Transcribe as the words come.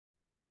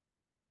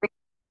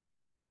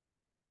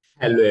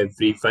Hello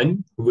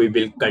everyone, we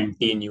will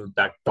continue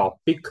the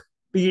topic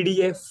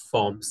PDF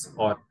forms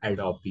or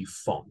Adobe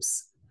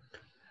forms.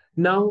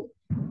 Now,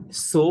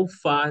 so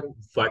far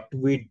what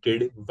we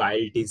did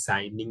while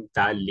designing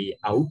the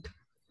layout,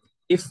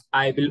 if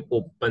I will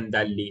open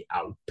the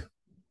layout.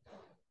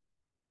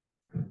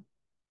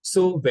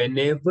 So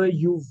whenever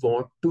you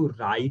want to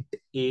write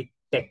a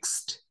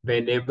text,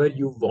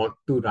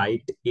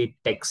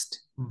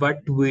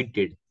 what we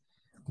did,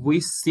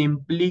 we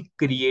simply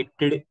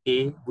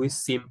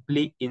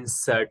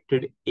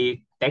inserted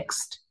a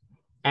text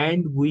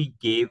and we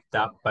gave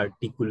the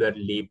particular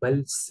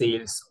label,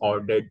 sales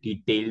order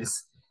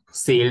details,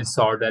 sales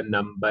order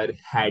number,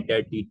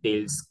 header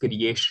details,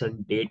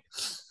 creation date.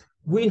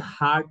 We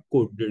hard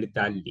coded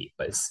the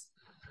labels.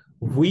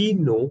 We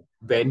know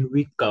when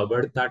we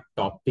cover the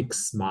topic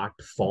smart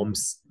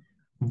forms,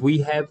 we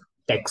have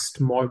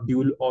text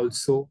module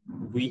also,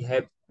 we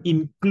have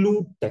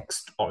include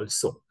text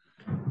also.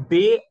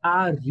 They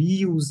are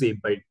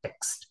reusable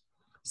text.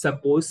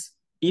 Suppose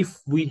if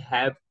we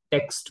have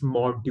text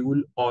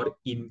module or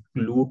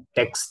include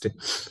text,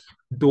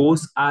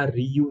 those are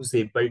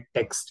reusable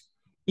text.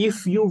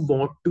 If you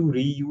want to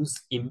reuse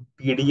in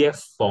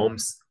PDF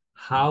forms,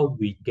 how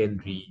we can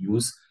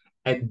reuse?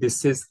 And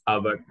this is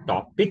our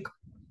topic.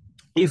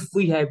 If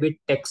we have a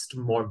text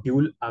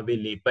module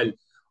available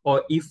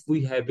or if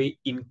we have a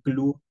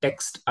include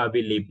text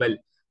available,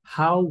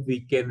 how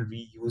we can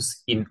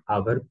reuse in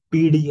our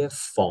PDF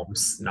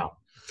forms now.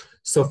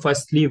 So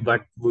firstly,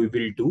 what we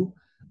will do,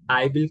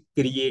 I will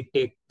create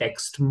a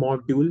text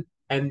module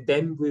and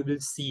then we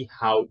will see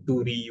how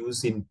to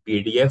reuse in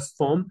PDF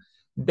form.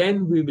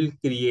 Then we will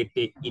create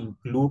a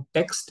include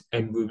text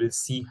and we will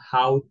see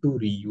how to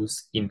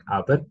reuse in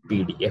our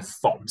PDF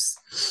forms.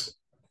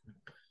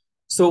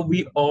 So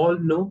we all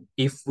know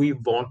if we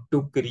want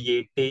to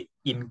create a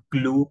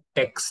include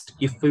text,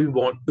 if we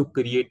want to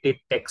create a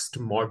text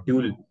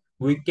module,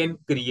 we can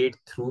create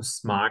through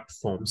smart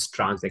forms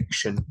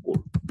transaction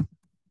code.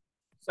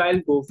 So I'll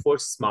go for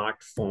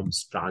smart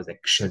forms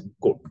transaction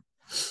code.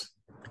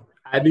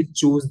 I will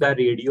choose the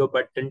radio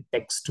button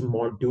text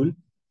module.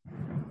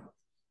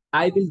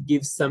 I will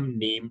give some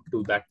name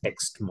to the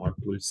text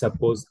module.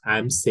 Suppose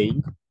I'm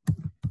saying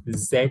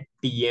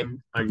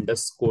ZTM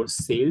underscore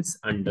sales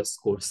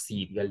underscore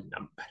serial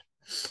number.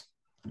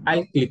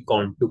 I'll click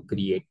on to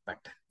create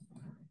button.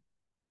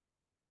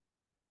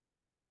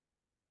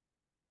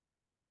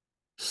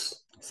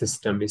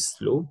 System is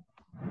slow.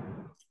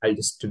 I'll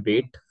just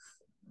wait.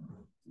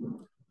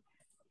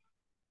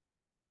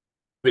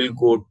 We'll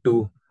go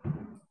to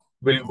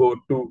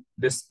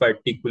this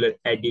particular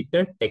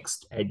editor,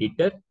 text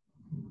editor.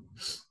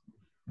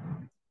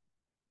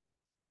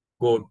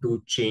 Go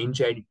to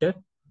change editor.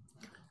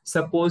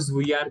 Suppose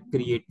we are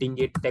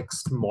creating a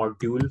text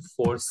module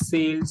for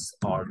sales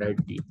order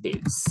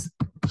details.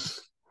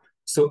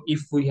 So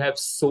if we have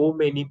so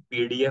many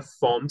PDF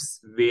forms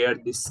where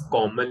this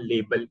common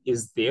label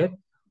is there,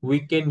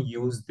 we can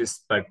use this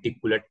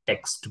particular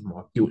text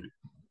module.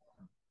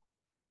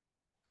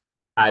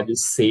 I will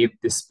save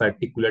this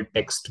particular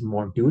text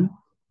module.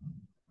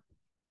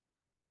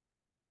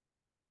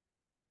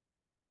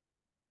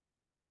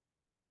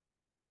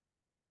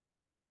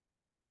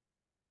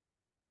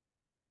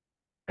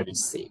 I will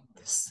save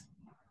this.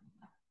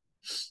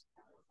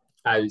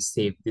 I will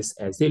save this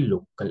as a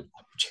local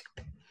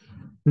object.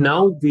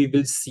 Now we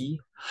will see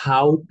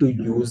how to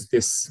use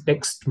this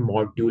text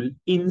module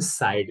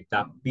inside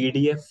the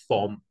PDF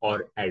form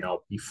or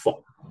Adobe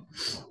form.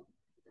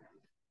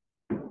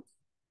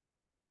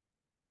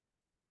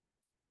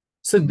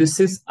 So this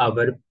is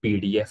our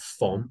PDF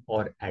form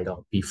or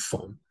Adobe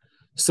form.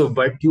 So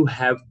what you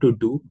have to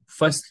do,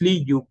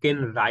 firstly, you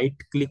can right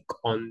click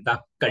on the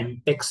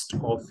context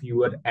of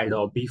your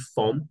Adobe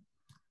form,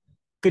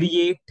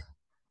 create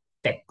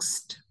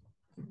text.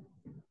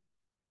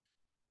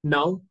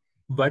 Now,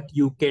 what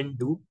you can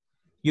do,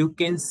 you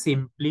can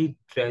simply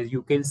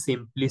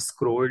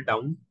scroll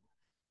down.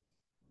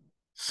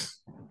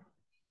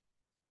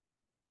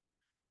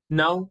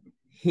 Now,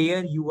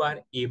 here you are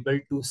able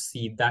to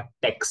see the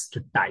text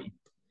type.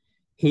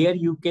 Here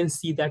you can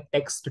see the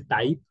text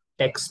type,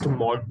 text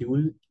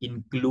module,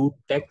 include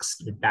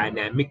text,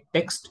 dynamic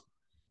text.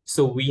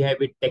 So we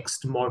have a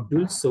text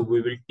module. So we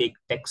will take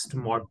text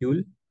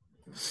module.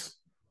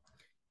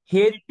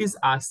 Here it is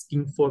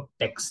asking for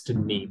text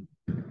name.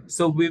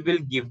 So we will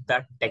give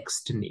that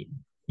text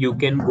name. You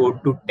can go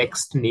to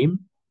text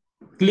name,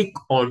 click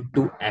on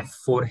to F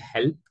for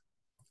help.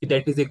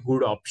 That is a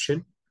good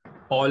option.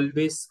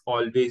 Always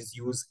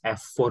use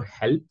F for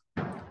help.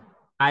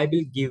 I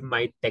will give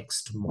my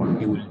text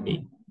module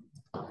name.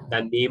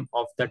 The name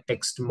of the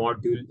text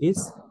module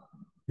is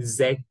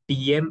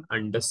ZTM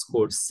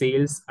underscore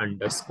sales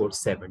underscore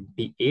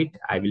 78.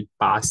 I will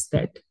pass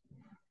that.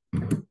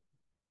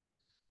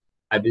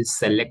 I will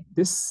select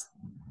this.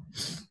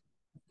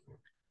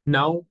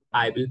 Now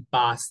I will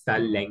pass the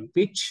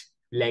language.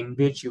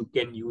 Language you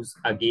can use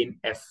again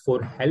F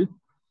for help.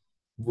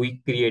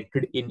 We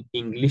created in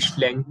English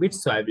language,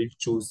 so I will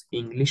choose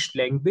English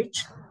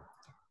language.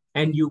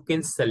 and you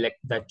can select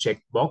the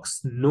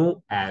checkbox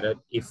no error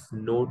if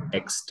no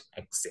text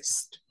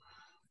exists.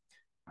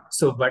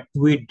 So what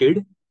we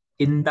did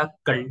in the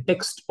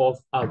context of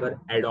our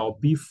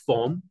Adobe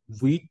form,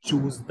 we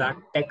choose the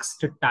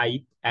text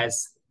type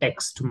as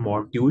text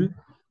module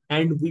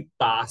and we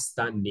pass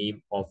the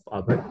name of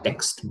our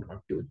text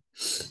module.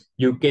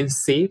 You can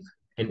save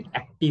and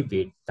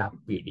activate the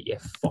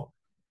PDF form.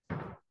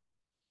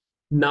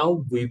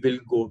 Now we will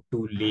go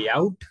to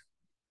layout.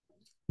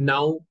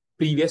 Now,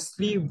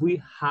 previously we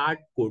hard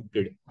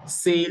coded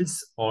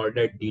sales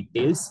order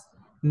details.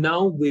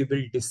 Now we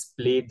will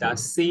display the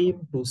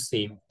same to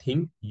same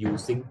thing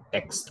using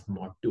text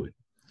module.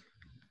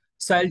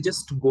 So I'll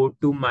just go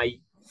to my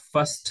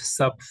first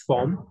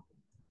subform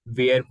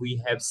where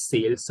we have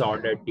sales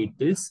order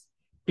details.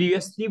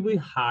 Previously we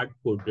hard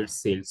coded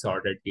sales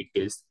order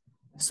details.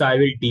 So I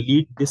will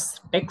delete this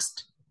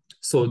text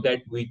so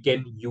that we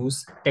can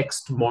use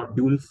text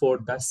module for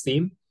the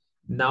same.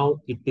 Now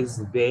it is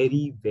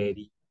very,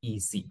 very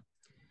easy.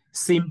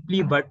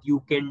 Simply what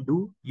you can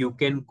do, you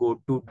can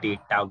go to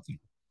data view.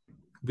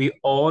 We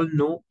all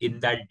know in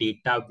that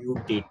data view,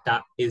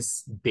 data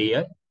is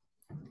there.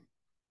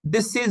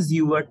 This is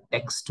your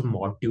text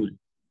module.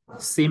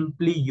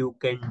 Simply you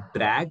can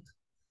drag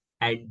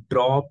and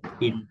drop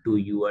into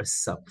your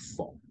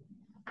subform.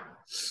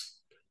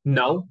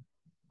 Now,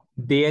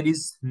 there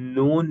is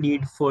no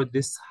need for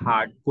this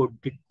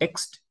hard-coded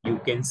text. You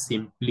can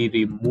simply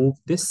remove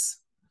this.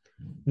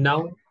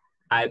 Now,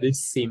 I will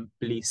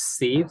simply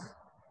save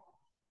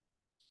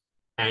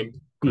and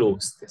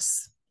close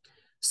this.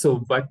 So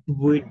what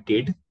we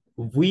did,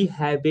 we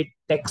have a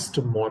text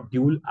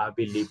module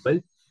available.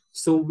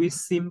 So we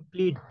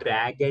simply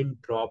drag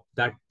and drop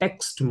the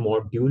text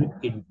module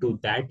into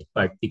that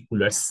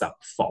particular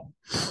subform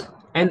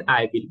and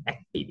I will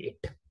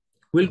activate.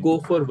 We'll go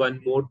for one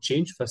more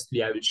change.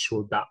 Firstly, I will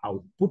show the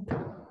output.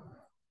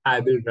 I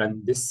will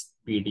run this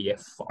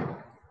PDF form.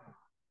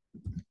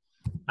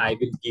 I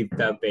will give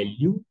the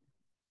value.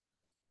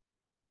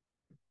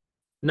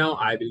 Now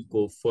I will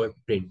go for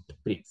print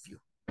preview.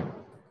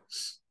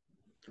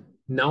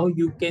 Now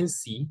you can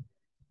see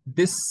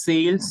this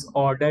sales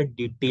order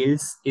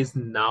details is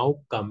now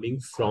coming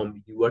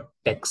from your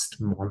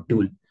text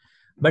module.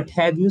 But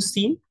have you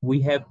seen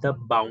we have the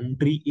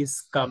boundary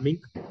is coming?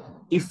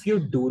 If you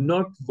do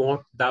not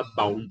want the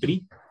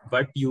boundary,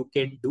 what you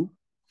can do,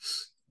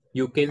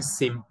 you can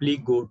simply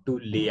go to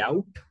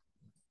layout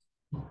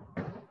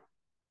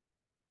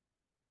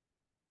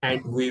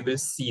and we will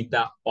see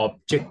the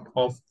object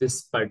of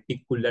this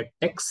particular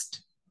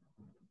text.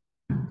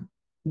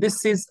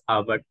 This is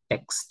our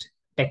text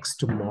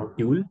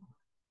module.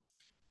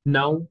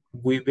 Now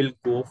we will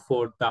go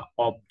for the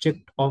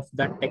object of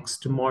the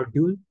text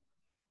module.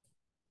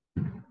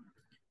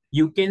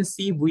 You can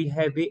see we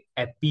have a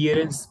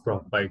appearance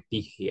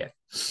property here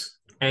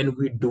and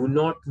we do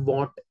not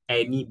want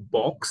any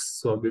box.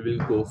 So we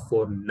will go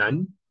for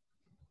none.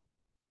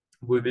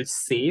 We will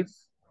save.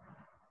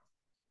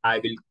 I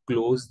will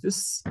close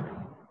this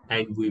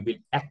and we will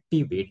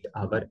activate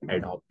our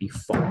Adobe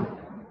form.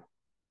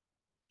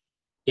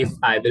 If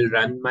I will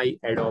run my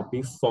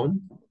Adobe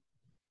form,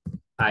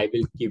 I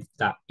will give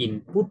the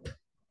input.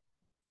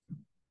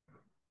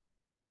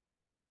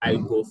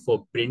 I'll go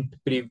for print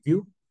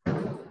preview.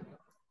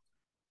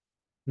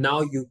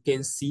 Now you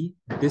can see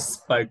this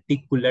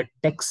particular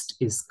text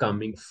is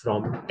coming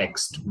from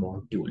text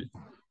module.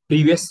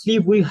 Previously,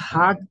 we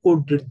hard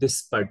coded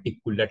this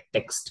particular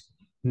text.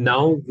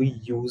 Now we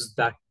use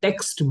the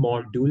text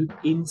module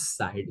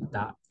inside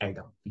the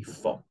Adobe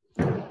form.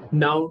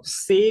 Now,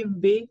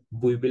 same way,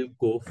 we will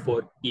go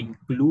for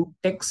include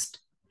text.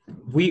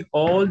 We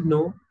all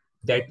know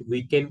that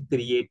we can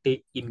create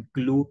a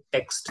include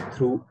text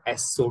through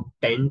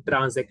SO10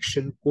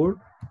 transaction code.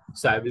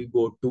 So I will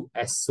go to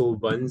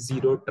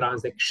SO10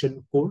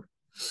 transaction code.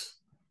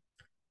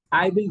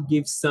 I will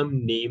give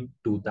some name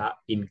to the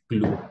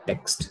include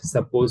text.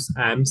 Suppose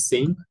I am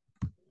saying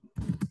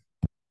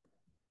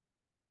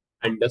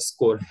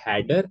underscore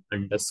header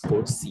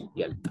underscore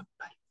serial number.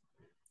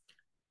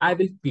 I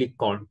will click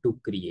on to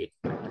create.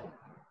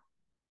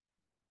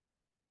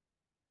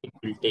 It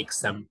will take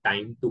some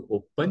time to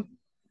open.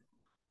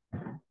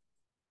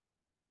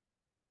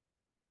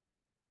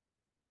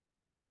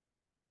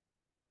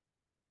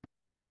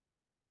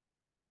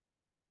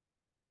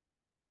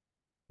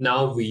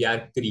 Now we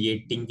are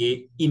creating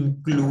a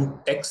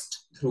include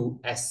text through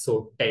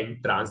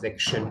SO10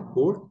 transaction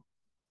code.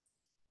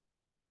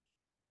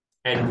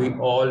 And we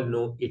all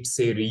know it's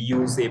a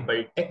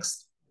reusable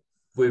text.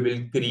 We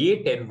will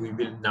create and we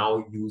will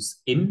now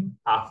use in.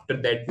 After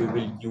that, we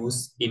will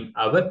use in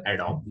our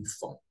Adobe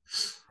form.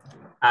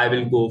 I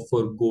will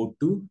go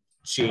to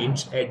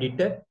change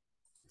editor.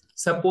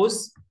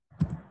 Suppose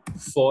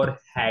for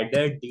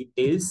header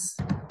details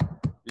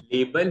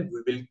label,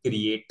 we will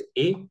create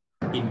a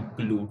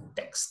include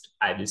text.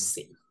 I will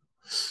save.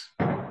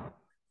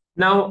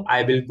 Now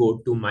I will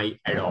go to my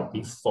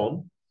Adobe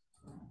form.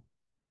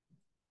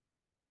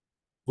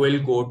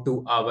 We'll go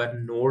to our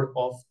node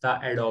of the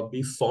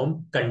Adobe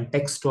form,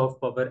 context of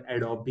our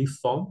Adobe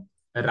form,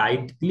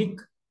 right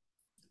click,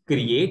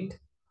 create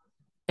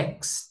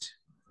text.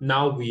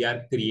 Now we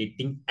are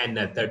creating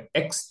another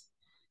text.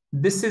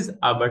 This is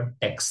our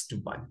text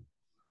one.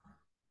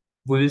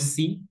 We will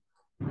see.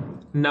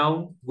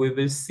 Now we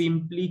will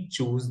simply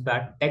choose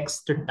the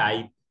text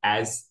type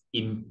as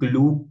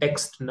include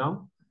text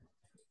now.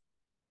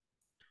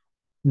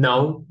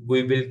 Now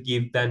we will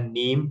give the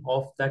name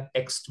of the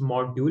text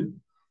module.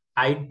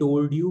 I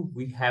told you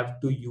we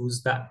have to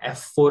use the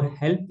F for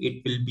help.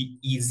 It will be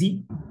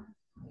easy.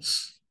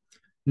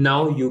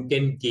 Now you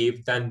can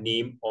give the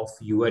name of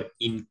your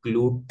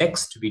include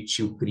text which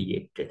you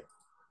created.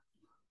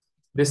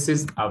 This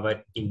is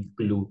our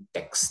include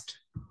text.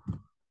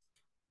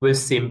 We'll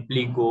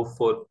simply go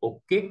for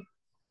OK,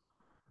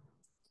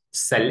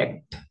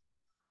 select,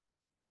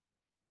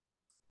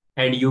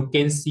 and you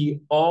can see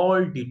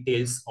all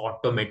details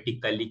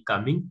automatically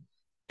coming.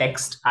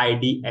 Text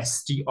ID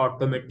ST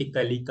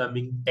automatically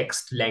coming,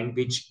 text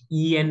language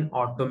EN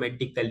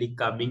automatically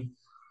coming,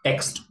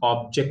 text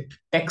object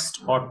text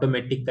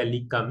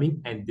automatically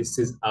coming, and this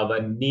is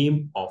our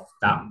name of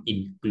the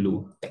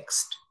include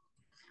text.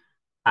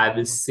 I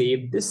will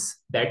save this.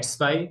 That's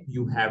why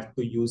you have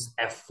to use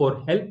F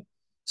for help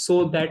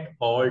so that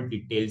all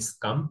details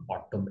come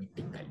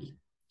automatically.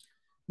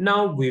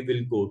 Now we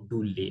will go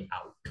to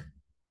layout.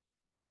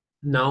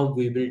 Now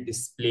we will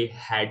display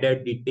header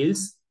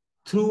details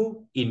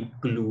through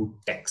include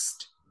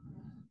text.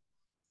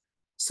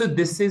 So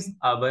this is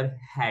our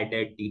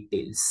header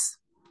details.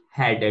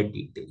 Header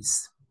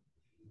details.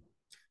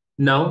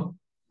 Now,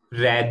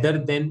 rather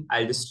than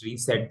I'll just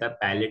reset the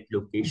palette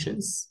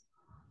locations.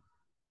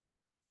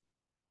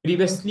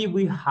 Previously,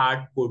 we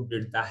hard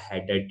coded the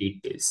header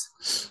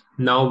details.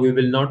 Now we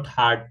will not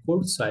hard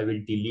code, so I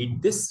will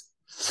delete this.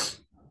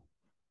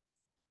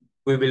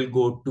 We will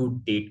go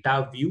to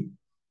data view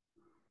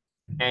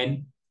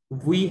and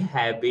we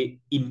have a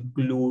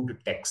include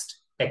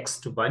text.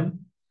 Text one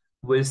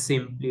will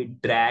simply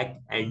drag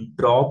and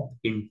drop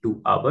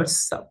into our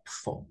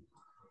subform.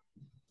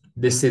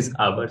 This is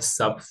our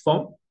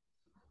subform.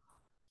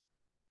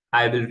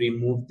 I will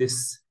remove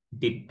this,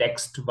 the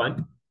text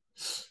one,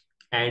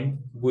 and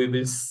we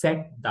will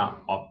set the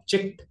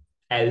object,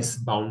 else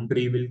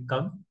boundary will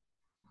come.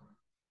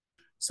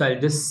 So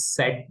I'll just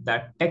set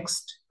the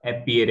text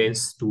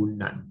appearance to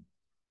none.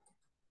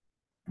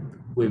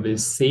 We will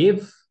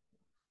save,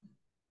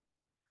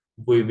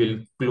 we will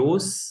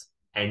close,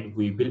 and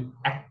we will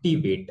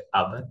activate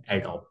our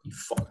Adobe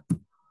form.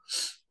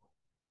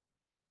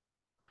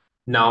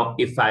 Now,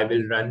 if I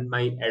will run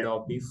my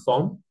Adobe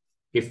form,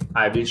 if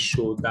I will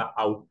show the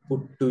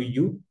output to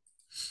you,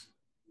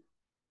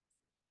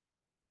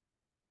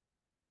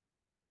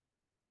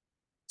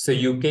 so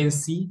you can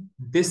see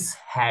this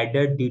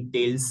header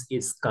details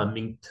is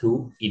coming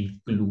through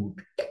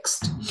include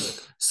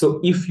text. So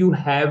if you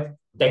have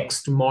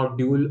text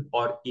module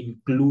or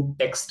include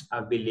text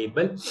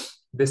available,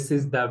 this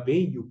is the way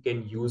you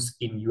can use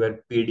in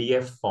your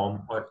PDF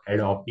form or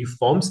Adobe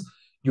forms.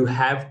 You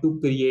have to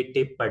create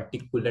a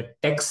particular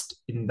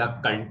text in the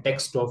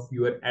context of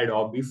your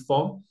Adobe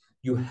form.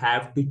 You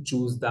have to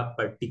choose the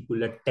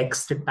particular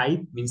text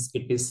type, means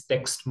it is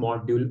text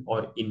module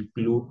or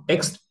include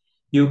text.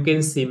 You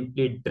can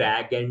simply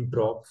drag and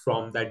drop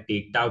from the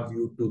data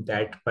view to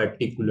that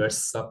particular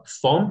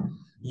subform.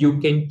 You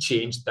can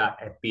change the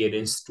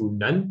appearance to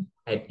none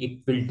and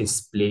it will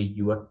display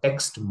your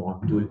text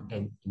module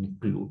and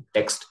include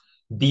text.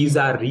 These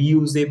are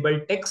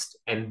reusable text,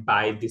 and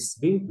by this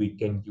way we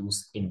can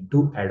use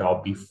into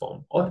Adobe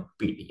form or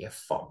PDF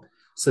form.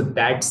 So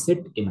that's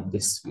it in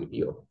this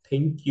video.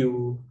 Thank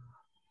you.